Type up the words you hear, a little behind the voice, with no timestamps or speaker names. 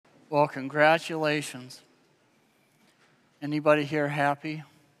Well, congratulations. Anybody here happy?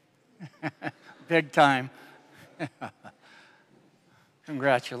 Big time.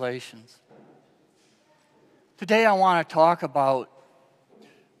 Congratulations. Today I want to talk about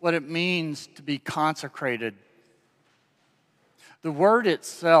what it means to be consecrated. The word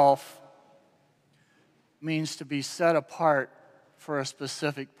itself means to be set apart for a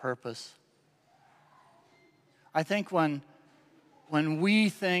specific purpose. I think when we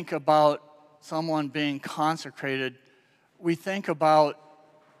think about someone being consecrated, we think about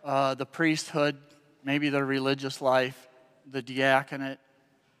the priesthood, maybe the religious life, the diaconate.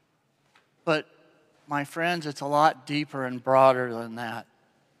 But, my friends, it's a lot deeper and broader than that.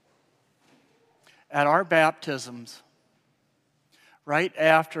 At our baptisms, right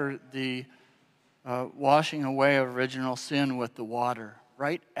after the washing away of original sin with the water,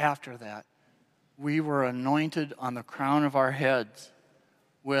 right after that, we were anointed on the crown of our heads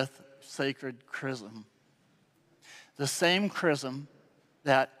with sacred chrism. The same chrism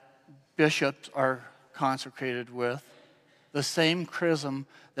that bishops are consecrated with, the same chrism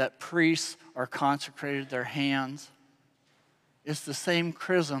that priests are consecrated their hands. It's the same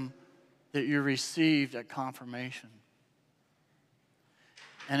chrism that you received at confirmation.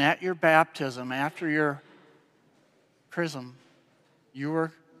 And at your baptism, after your chrism, you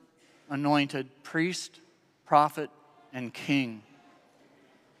were anointed priest, prophet, and king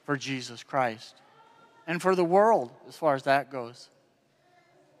for Jesus Christ. And for the world, as far as that goes.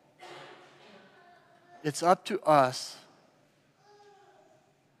 It's up to us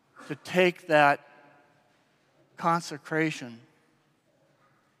to take that consecration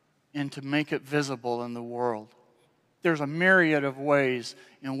and to make it visible in the world. There's a myriad of ways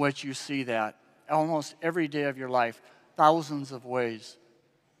in which you see that. Almost every day of your life, thousands of ways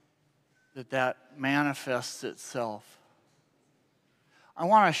that manifests itself. I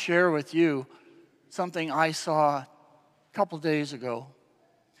want to share with you something I saw a couple days ago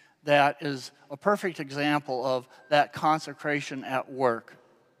that is a perfect example of that consecration at work.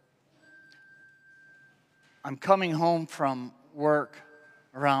 I'm coming home from work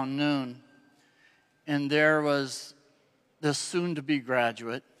around noon, and there was this soon-to-be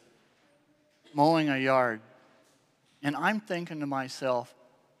graduate mowing a yard. And I'm thinking to myself,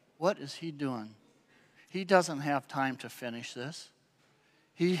 what is he doing? He doesn't have time to finish this.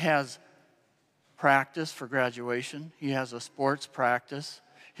 He has practice for graduation. He has a sports practice.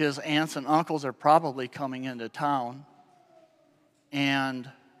 His aunts and uncles are probably coming into town. And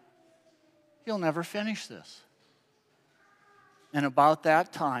he'll never finish this. And about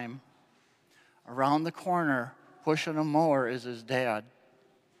that time, around the corner, pushing a mower is his dad.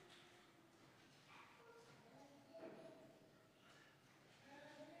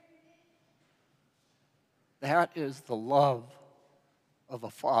 That is the love of a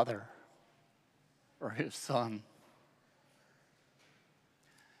father for his son.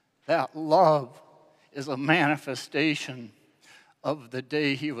 That love is a manifestation of the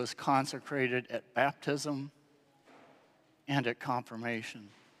day he was consecrated at baptism and at confirmation.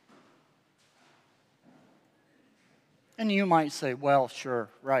 And you might say, well, sure,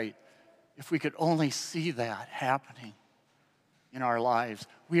 right. If we could only see that happening in our lives.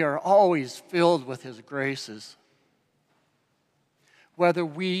 We are always filled with his graces. Whether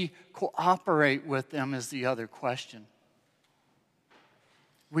we cooperate with them is the other question.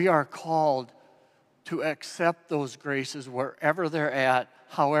 We are called to accept those graces wherever they're at,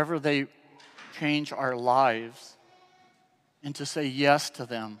 however they change our lives, and to say yes to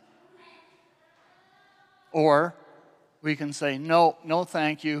them. Or we can say, no,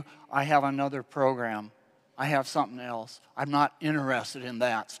 thank you, I have another program. I have something else. I'm not interested in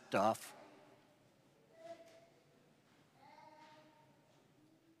that stuff.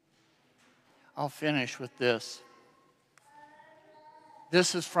 I'll finish with this.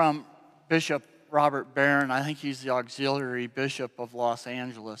 This is from Bishop Robert Barron. I think he's the auxiliary bishop of Los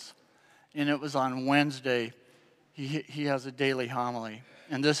Angeles. And it was on Wednesday. He has a daily homily.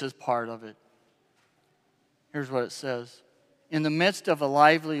 And this is part of it. Here's what it says. In the midst of a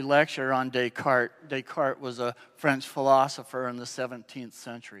lively lecture on Descartes, Descartes was a French philosopher in the 17th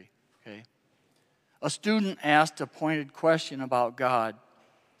century. Okay? A student asked a pointed question about God.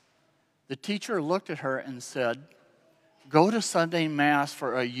 The teacher looked at her and said, "Go to Sunday Mass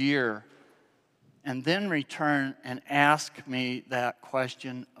for a year and then return and ask me that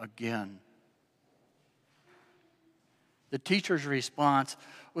question again." The teacher's response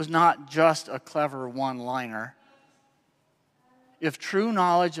was not just a clever one-liner. If true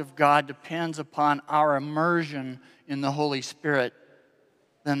knowledge of God depends upon our immersion in the Holy Spirit,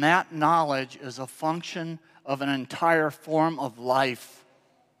 then that knowledge is a function of an entire form of life.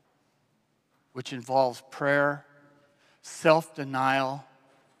 which involves prayer, self-denial,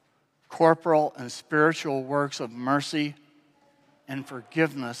 corporal and spiritual works of mercy, and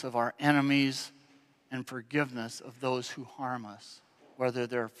forgiveness of our enemies and forgiveness of those who harm us, whether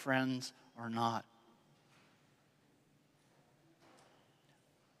they're friends or not.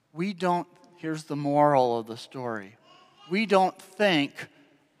 Here's the moral of the story. We don't think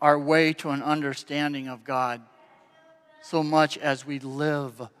our way to an understanding of God so much as we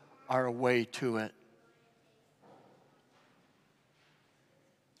live our way to it.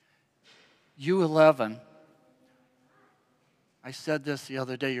 U11, I said this the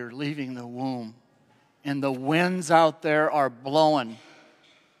other day, you're leaving the womb, and the winds out there are blowing.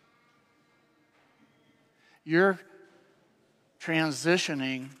 You're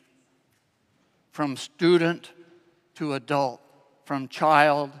transitioning from student to adult, from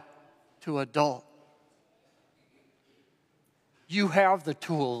child to adult. You have the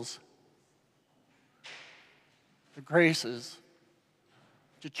tools, the graces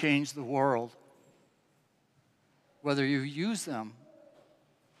to change the world. Whether you use them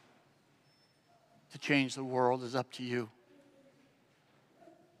to change the world is up to you.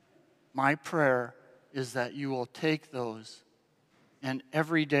 My prayer is that you will take those and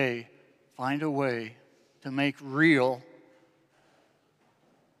every day find a way to make real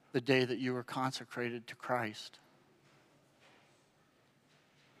the day that you were consecrated to Christ.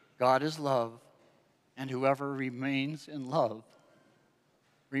 God is love, and whoever remains in love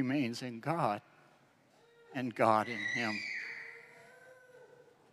remains in God, and God in him.